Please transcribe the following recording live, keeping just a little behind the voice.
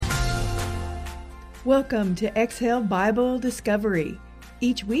Welcome to Exhale Bible Discovery.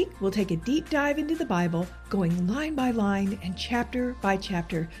 Each week, we'll take a deep dive into the Bible, going line by line and chapter by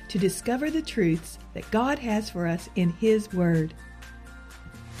chapter to discover the truths that God has for us in His Word.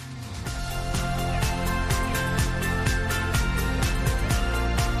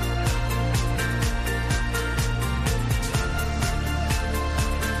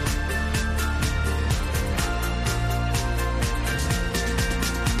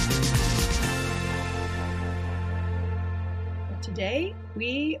 Today,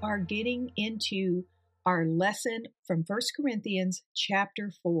 we are getting into our lesson from 1 Corinthians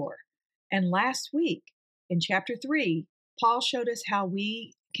chapter 4. And last week, in chapter 3, Paul showed us how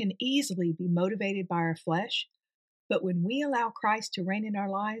we can easily be motivated by our flesh. But when we allow Christ to reign in our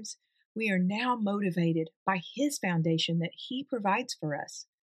lives, we are now motivated by His foundation that He provides for us.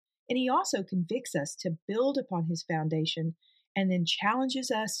 And He also convicts us to build upon His foundation and then challenges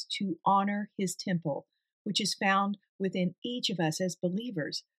us to honor His temple, which is found within each of us as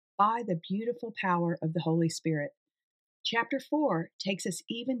believers by the beautiful power of the Holy Spirit. Chapter 4 takes us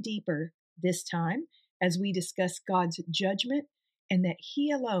even deeper this time as we discuss God's judgment and that He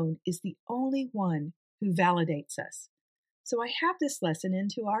alone is the only one who validates us. So I have this lesson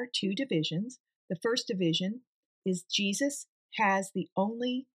into our two divisions. The first division is Jesus has the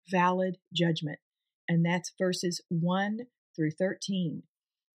only valid judgment, and that's verses 1 through 13.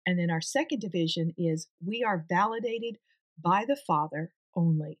 And then our second division is we are validated by the Father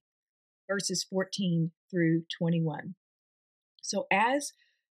only, verses 14 through 21. So as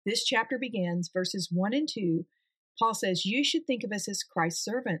this chapter begins, verses 1 and 2, Paul says, you should think of us as Christ's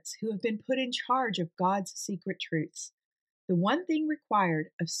servants who have been put in charge of God's secret truths. The one thing required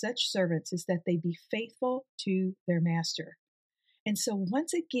of such servants is that they be faithful to their master. And so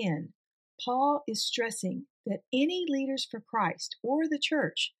once again, Paul is stressing that any leaders for Christ or the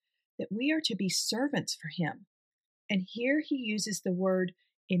church, that we are to be servants for Him. And here he uses the word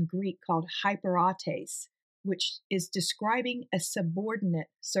in Greek called hyperates, which is describing a subordinate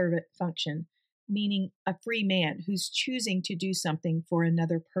servant function, meaning a free man who's choosing to do something for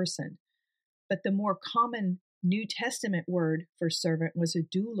another person. But the more common New Testament word for servant was a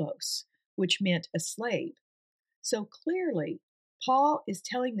doulos, which meant a slave. So clearly, Paul is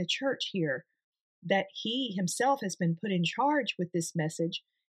telling the church here that he himself has been put in charge with this message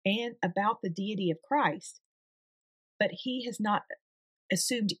and about the deity of Christ, but he has not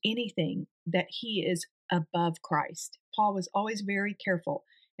assumed anything that he is above Christ. Paul was always very careful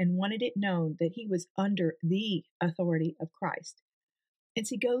and wanted it known that he was under the authority of Christ. And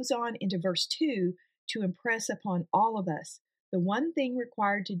so he goes on into verse 2 to impress upon all of us the one thing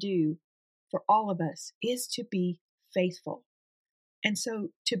required to do for all of us is to be faithful. And so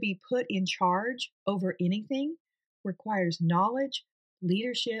to be put in charge over anything requires knowledge,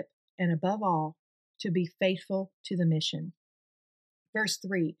 leadership, and above all, to be faithful to the mission. Verse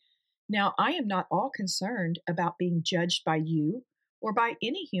 3, now I am not all concerned about being judged by you or by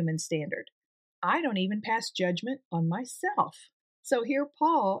any human standard. I don't even pass judgment on myself. So here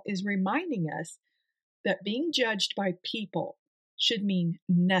Paul is reminding us that being judged by people should mean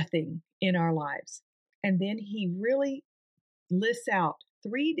nothing in our lives. And then he really lists out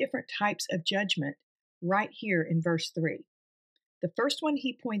 3 different types of judgment right here in verse 3. The first one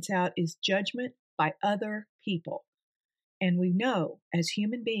he points out is judgment by other people. And we know as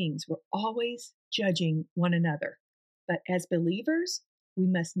human beings, we're always judging one another. But as believers, we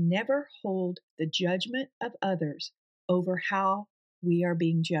must never hold the judgment of others over how we are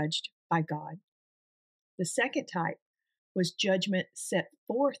being judged by God. The second type was judgment set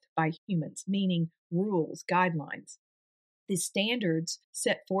forth by humans, meaning rules, guidelines. The standards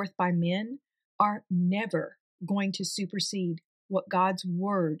set forth by men are never going to supersede what God's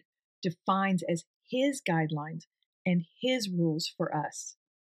Word defines as His guidelines and His rules for us.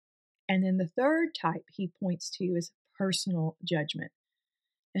 And then the third type he points to is personal judgment.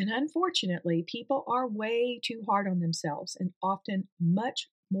 And unfortunately, people are way too hard on themselves and often much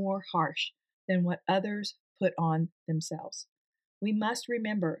more harsh than what others put on themselves. We must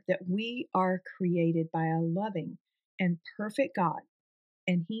remember that we are created by a loving and perfect God,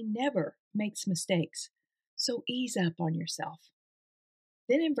 and He never makes mistakes. So ease up on yourself.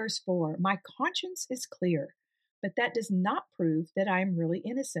 Then in verse 4, my conscience is clear, but that does not prove that I am really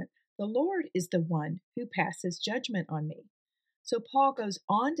innocent. The Lord is the one who passes judgment on me. So Paul goes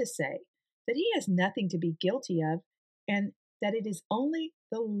on to say that he has nothing to be guilty of and that it is only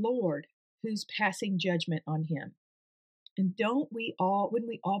the Lord who's passing judgment on him. And wouldn't we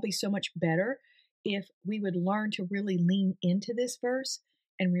all be so much better if we would learn to really lean into this verse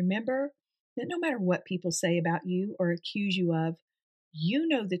and remember that no matter what people say about you or accuse you of, you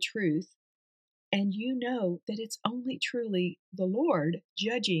know the truth and you know that it's only truly the Lord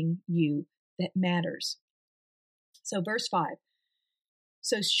judging you that matters. So, verse 5.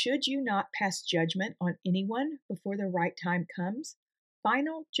 So, should you not pass judgment on anyone before the right time comes?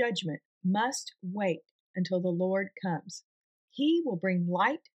 Final judgment must wait until the Lord comes. He will bring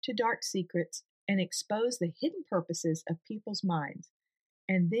light to dark secrets and expose the hidden purposes of people's minds.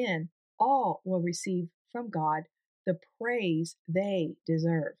 And then all will receive from God the praise they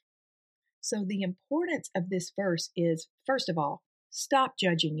deserve. So the importance of this verse is, first of all, stop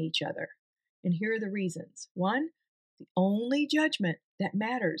judging each other. And here are the reasons. One, the only judgment that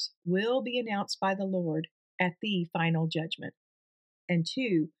matters will be announced by the Lord at the final judgment. And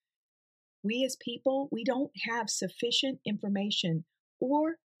two, we as people, we don't have sufficient information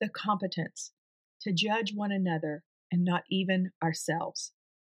or the competence to judge one another and not even ourselves.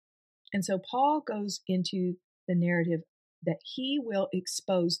 And so Paul goes into the narrative that he will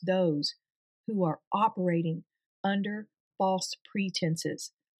expose those who are operating under false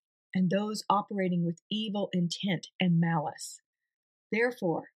pretenses and those operating with evil intent and malice.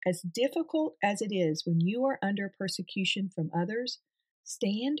 Therefore, as difficult as it is when you are under persecution from others,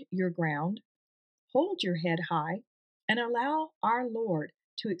 stand your ground, hold your head high, and allow our Lord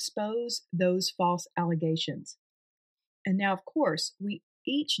to expose those false allegations. And now, of course, we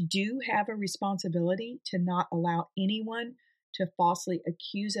each do have a responsibility to not allow anyone to falsely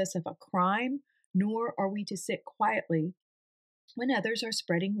accuse us of a crime, nor are we to sit quietly when others are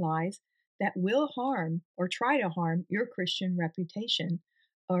spreading lies that will harm or try to harm your Christian reputation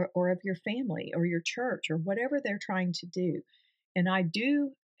or of your family or your church or whatever they're trying to do. And I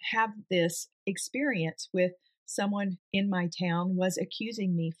do have this experience with someone in my town was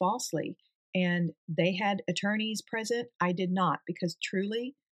accusing me falsely, and they had attorneys present. I did not, because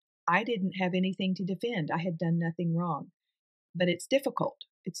truly I didn't have anything to defend. I had done nothing wrong. But it's difficult.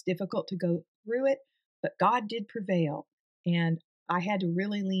 It's difficult to go through it, but God did prevail, and I had to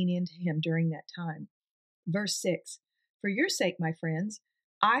really lean into him during that time. Verse 6, for your sake, my friends,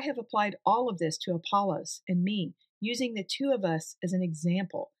 I have applied all of this to Apollos and me, using the two of us as an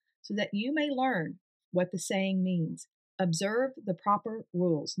example, so that you may learn what the saying means. Observe the proper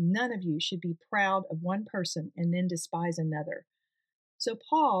rules. None of you should be proud of one person and then despise another. So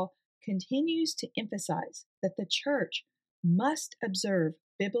Paul continues to emphasize that the church must observe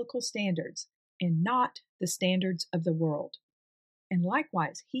biblical standards and not the standards of the world. And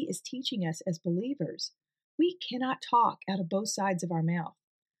likewise, he is teaching us as believers, we cannot talk out of both sides of our mouth.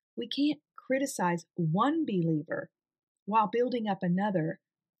 We can't criticize one believer while building up another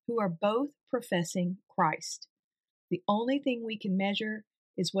who are both professing Christ. The only thing we can measure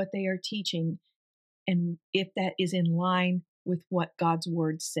is what they are teaching and if that is in line with what God's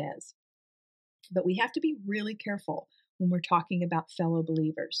word says. But we have to be really careful when we're talking about fellow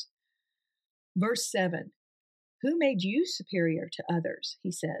believers. Verse 7, who made you superior to others,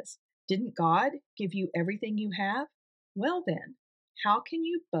 he says. Didn't God give you everything you have? Well then, how can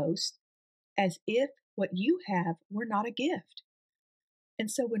you boast as if what you have were not a gift?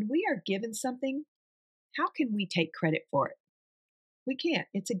 And so when we are given something, how can we take credit for it? We can't.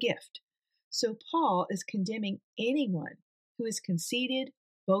 It's a gift. So Paul is condemning anyone who is conceited,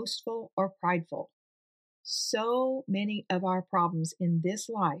 boastful, or prideful. So many of our problems in this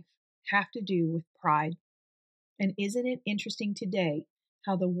life have to do with pride. And isn't it interesting today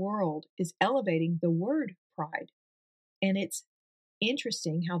how the world is elevating the word pride? And it's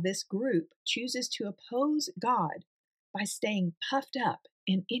interesting how this group chooses to oppose God by staying puffed up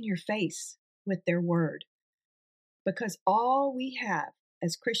and in your face with their word. Because all we have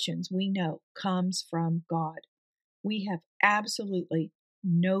as Christians, we know, comes from God. We have absolutely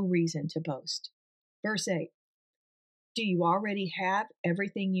no reason to boast. Verse 8, do you already have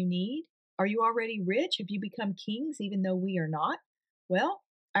everything you need? Are you already rich? Have you become kings even though we are not? Well,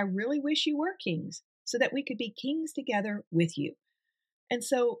 I really wish you were kings so that we could be kings together with you. And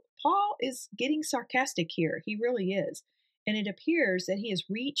so Paul is getting sarcastic here. He really is. And it appears that he has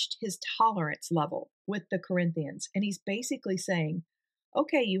reached his tolerance level with the Corinthians. And he's basically saying,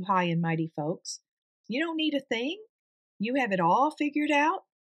 okay, you high and mighty folks, you don't need a thing. You have it all figured out.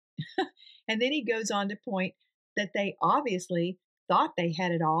 And then he goes on to point that they obviously thought they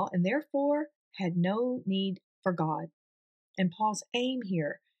had it all and therefore had no need for God. And Paul's aim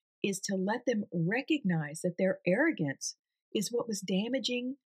here is to let them recognize that their arrogance is what was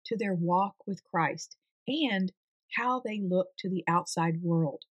damaging to their walk with Christ and how they look to the outside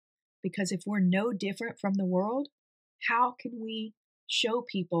world. Because if we're no different from the world, how can we show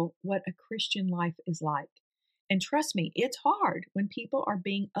people what a Christian life is like? And trust me, it's hard when people are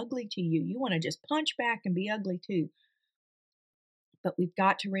being ugly to you. You want to just punch back and be ugly too. But we've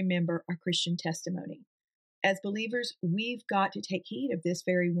got to remember our Christian testimony. As believers, we've got to take heed of this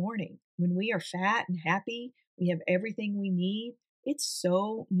very warning. When we are fat and happy, we have everything we need, it's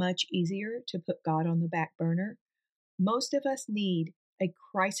so much easier to put God on the back burner. Most of us need a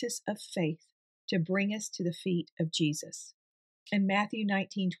crisis of faith to bring us to the feet of Jesus. And Matthew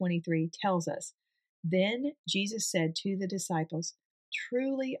 19:23 tells us, "Then Jesus said to the disciples,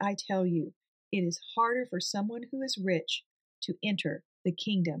 'Truly I tell you, it is harder for someone who is rich to enter the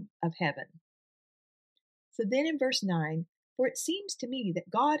kingdom of heaven.'" So then in verse 9, "For it seems to me that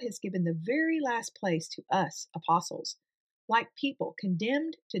God has given the very last place to us apostles, like people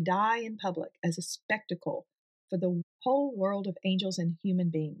condemned to die in public as a spectacle for the whole world of angels and human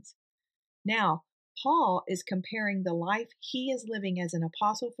beings." Now, Paul is comparing the life he is living as an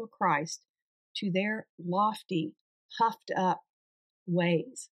apostle for Christ to their lofty, puffed up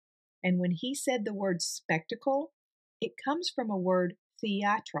ways. And when he said the word spectacle, it comes from a word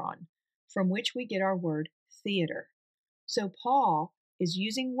theatron, from which we get our word theater. So Paul is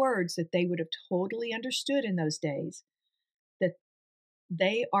using words that they would have totally understood in those days, that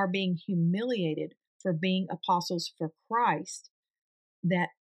they are being humiliated for being apostles for Christ, that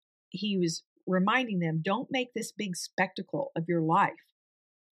he was reminding them, don't make this big spectacle of your life.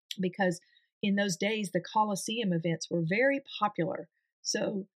 Because in those days, the Colosseum events were very popular.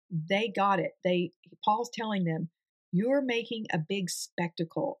 So they got it. Paul's telling them, you're making a big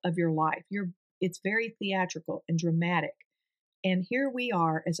spectacle of your life. It's very theatrical and dramatic. And here we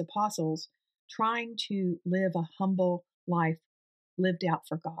are as apostles trying to live a humble life lived out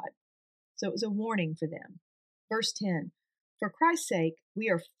for God. So it was a warning for them. Verse 10, "For Christ's sake, we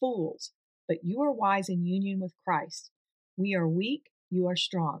are fools, but you are wise in union with Christ. We are weak, you are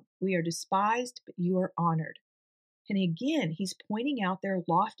strong. We are despised, but you are honored." And again, he's pointing out their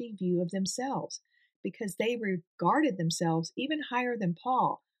lofty view of themselves because they regarded themselves even higher than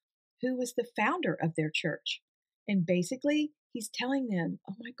Paul, who was the founder of their church. And basically, he's telling them,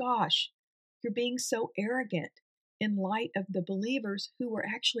 oh my gosh, you're being so arrogant in light of the believers who were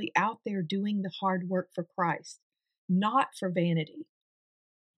actually out there doing the hard work for Christ, not for vanity,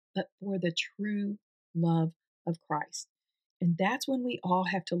 but for the true love of Christ. And that's when we all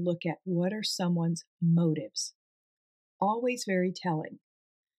have to look at what are someone's motives. Always very telling.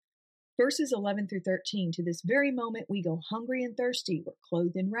 Verses 11 through 13, "To this very moment we go hungry and thirsty. We're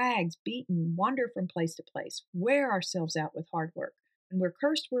clothed in rags, beaten, wander from place to place, wear ourselves out with hard work. When we're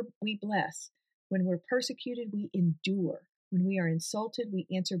cursed, we bless. When we're persecuted, we endure. When we are insulted, we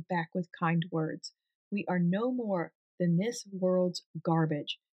answer back with kind words. We are no more than this world's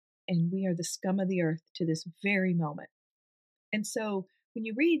garbage, and we are the scum of the earth to this very moment." And so when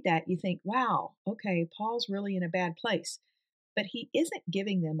you read that, you think, wow, okay, Paul's really in a bad place. But he isn't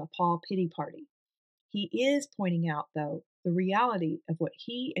giving them a Paul pity party. He is pointing out, though, the reality of what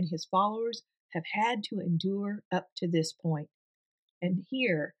he and his followers have had to endure up to this point. And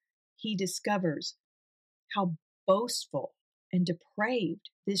here he discovers how boastful and depraved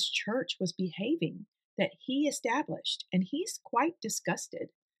this church was behaving that he established, and he's quite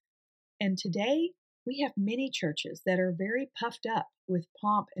disgusted. And today, we have many churches that are very puffed up with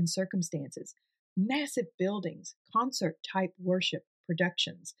pomp and circumstances, massive buildings, concert-type worship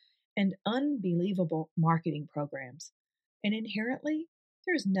productions, and unbelievable marketing programs. And inherently,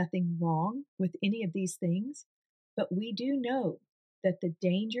 there's nothing wrong with any of these things, but we do know that the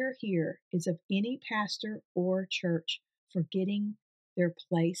danger here is of any pastor or church forgetting their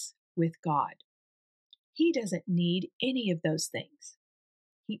place with God. He doesn't need any of those things.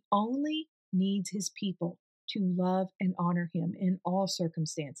 He only needs his people to love and honor him in all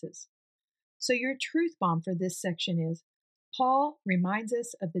circumstances. So your truth bomb for this section is, Paul reminds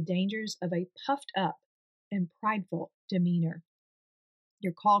us of the dangers of a puffed up and prideful demeanor.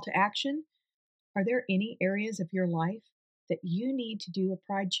 Your call to action: are there any areas of your life that you need to do a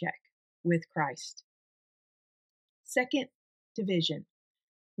pride check with Christ? Second division,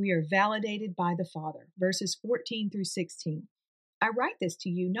 we are validated by the Father, verses 14 through 16. "I write this to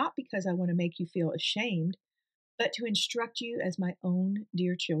you not because I want to make you feel ashamed, but to instruct you as my own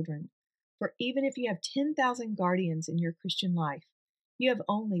dear children. For even if you have 10,000 guardians in your Christian life, you have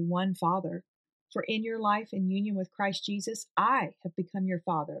only one Father. For in your life in union with Christ Jesus, I have become your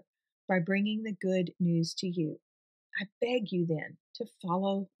Father by bringing the good news to you. I beg you then to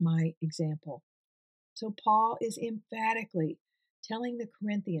follow my example." So Paul is emphatically telling the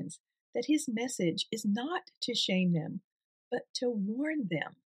Corinthians that his message is not to shame them, but to warn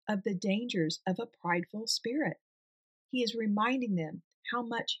them of the dangers of a prideful spirit. He is reminding them how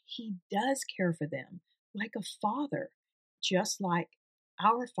much he does care for them, like a father, just like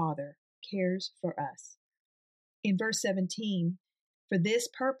our Father cares for us. In verse 17, For this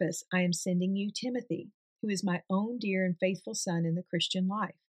purpose I am sending you Timothy, who is my own dear and faithful son in the Christian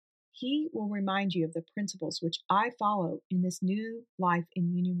life. He will remind you of the principles which I follow in this new life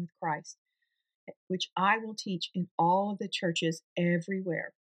in union with Christ, which I will teach in all of the churches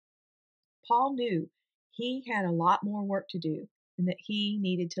everywhere. Paul knew he had a lot more work to do and that he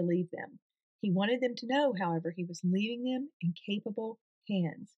needed to leave them. He wanted them to know, however, he was leaving them in capable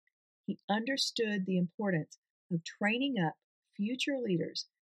hands. He understood the importance of training up future leaders,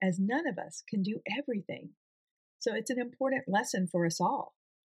 as none of us can do everything. So it's an important lesson for us all.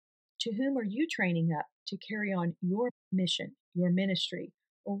 To whom are you training up to carry on your mission, your ministry,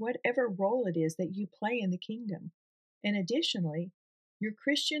 or whatever role it is that you play in the kingdom? And additionally, your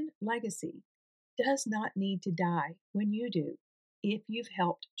Christian legacy does not need to die when you do, if you've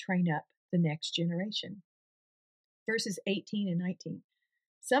helped train up the next generation. Verses 18 and 19.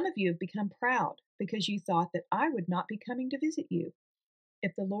 Some of you have become proud because you thought that I would not be coming to visit you.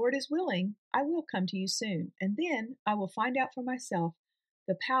 If the Lord is willing, I will come to you soon, and then I will find out for myself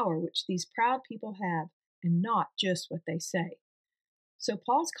the power which these proud people have, and not just what they say. So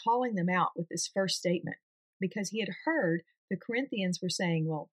Paul's calling them out with this first statement because he had heard the Corinthians were saying,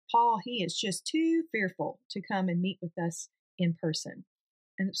 well, Paul, he is just too fearful to come and meet with us in person.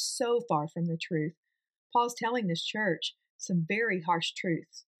 And it's so far from the truth. Paul's telling this church some very harsh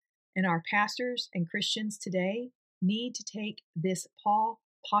truths. And our pastors and Christians today need to take this Paul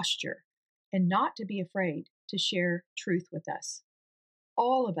posture and not to be afraid to share truth with us.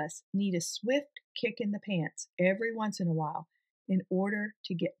 All of us need a swift kick in the pants every once in a while in order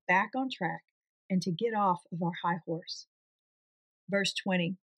to get back on track and to get off of our high horse. Verse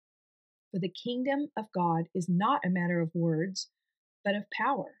 20, for the kingdom of God is not a matter of words, but of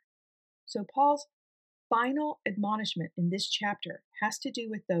power. So Paul's final admonishment in this chapter has to do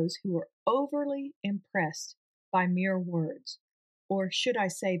with those who are overly impressed by mere words, or should I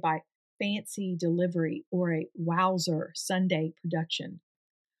say by fancy delivery or a wowzer Sunday production.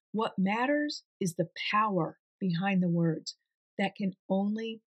 What matters is the power behind the words that can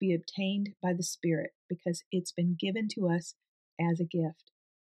only be obtained by the Spirit because it's been given to us as a gift.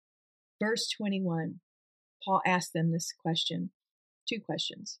 Verse 21, Paul asked them this question, two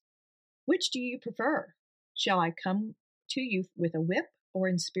questions. Which do you prefer? Shall I come to you with a whip or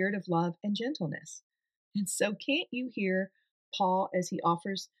in spirit of love and gentleness? And so can't you hear Paul as he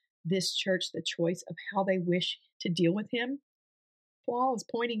offers this church the choice of how they wish to deal with him? Paul is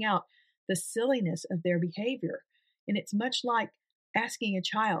pointing out the silliness of their behavior. And it's much like asking a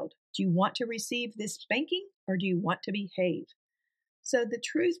child, do you want to receive this spanking or do you want to behave? So the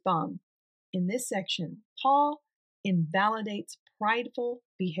truth bomb in this section, Paul invalidates prideful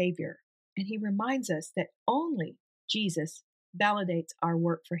behavior. And he reminds us that only Jesus validates our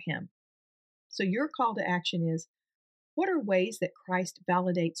work for him. So your call to action is, what are ways that Christ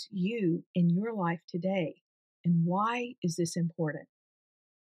validates you in your life today? And why is this important?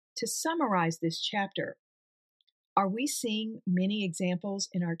 To summarize this chapter, are we seeing many examples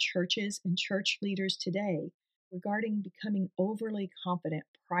in our churches and church leaders today regarding becoming overly confident,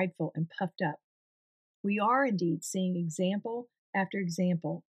 prideful, and puffed up? We are indeed seeing example after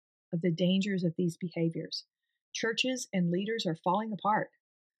example of the dangers of these behaviors. Churches and leaders are falling apart.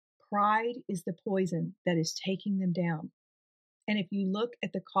 Pride is the poison that is taking them down. And if you look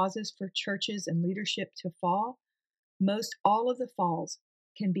at the causes for churches and leadership to fall, most all of the falls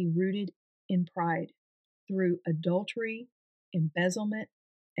can be rooted in pride through adultery, embezzlement,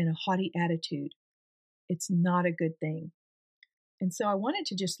 and a haughty attitude. It's not a good thing. And so I wanted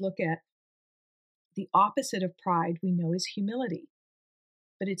to just look at the opposite of pride we know is humility.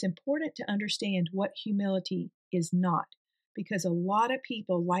 But it's important to understand what humility is not, because a lot of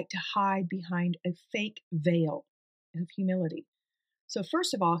people like to hide behind a fake veil of humility. So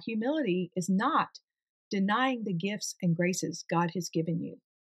first of all, humility is not denying the gifts and graces God has given you.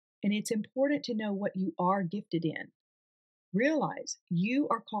 And it's important to know what you are gifted in. Realize you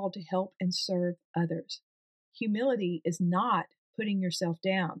are called to help and serve others. Humility is not putting yourself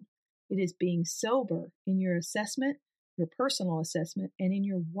down. It is being sober in your assessment, your personal assessment, and in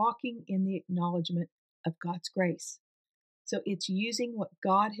your walking in the acknowledgement of God's grace. So it's using what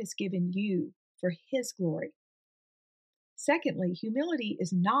God has given you for His glory. Secondly, humility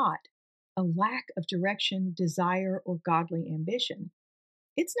is not a lack of direction, desire, or godly ambition.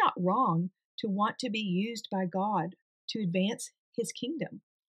 It's not wrong to want to be used by God to advance His kingdom.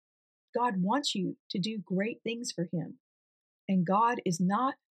 God wants you to do great things for Him. And God is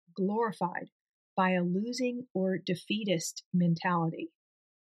not glorified by a losing or defeatist mentality.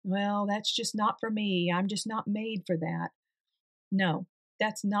 Well, that's just not for me. I'm just not made for that. No,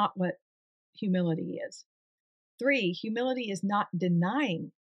 that's not what humility is. 3, humility is not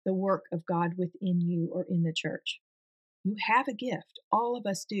denying the work of God within you or in the church. You have a gift. All of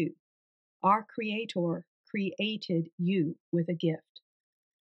us do. Our Creator created you with a gift.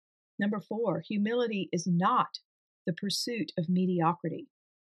 Number 4, humility is not the pursuit of mediocrity.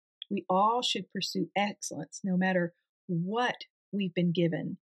 We all should pursue excellence no matter what we've been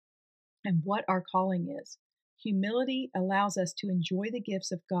given and what our calling is. Humility allows us to enjoy the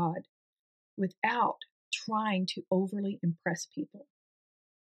gifts of God without trying to overly impress people.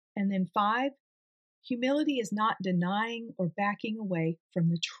 And then 5, humility is not denying or backing away from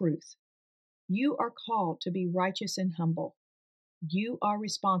the truth. You are called to be righteous and humble. You are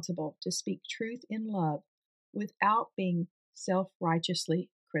responsible to speak truth in love without being self-righteously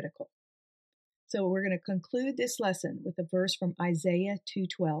critical. So we're going to conclude this lesson with a verse from Isaiah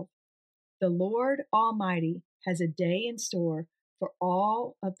 2:12. The Lord Almighty has a day in store for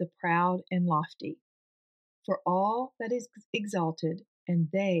all of the proud and lofty, for all that is exalted, and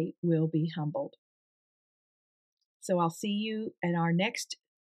they will be humbled. So I'll see you at our next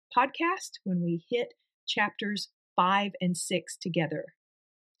podcast when we hit chapters 5 and 6 together.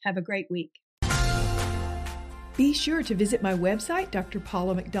 Have a great week. Be sure to visit my website,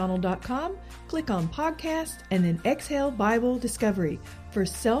 drpaulamcdonald.com, click on podcast, and then Exhale Bible Discovery for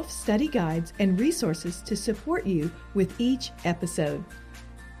self-study guides and resources to support you with each episode.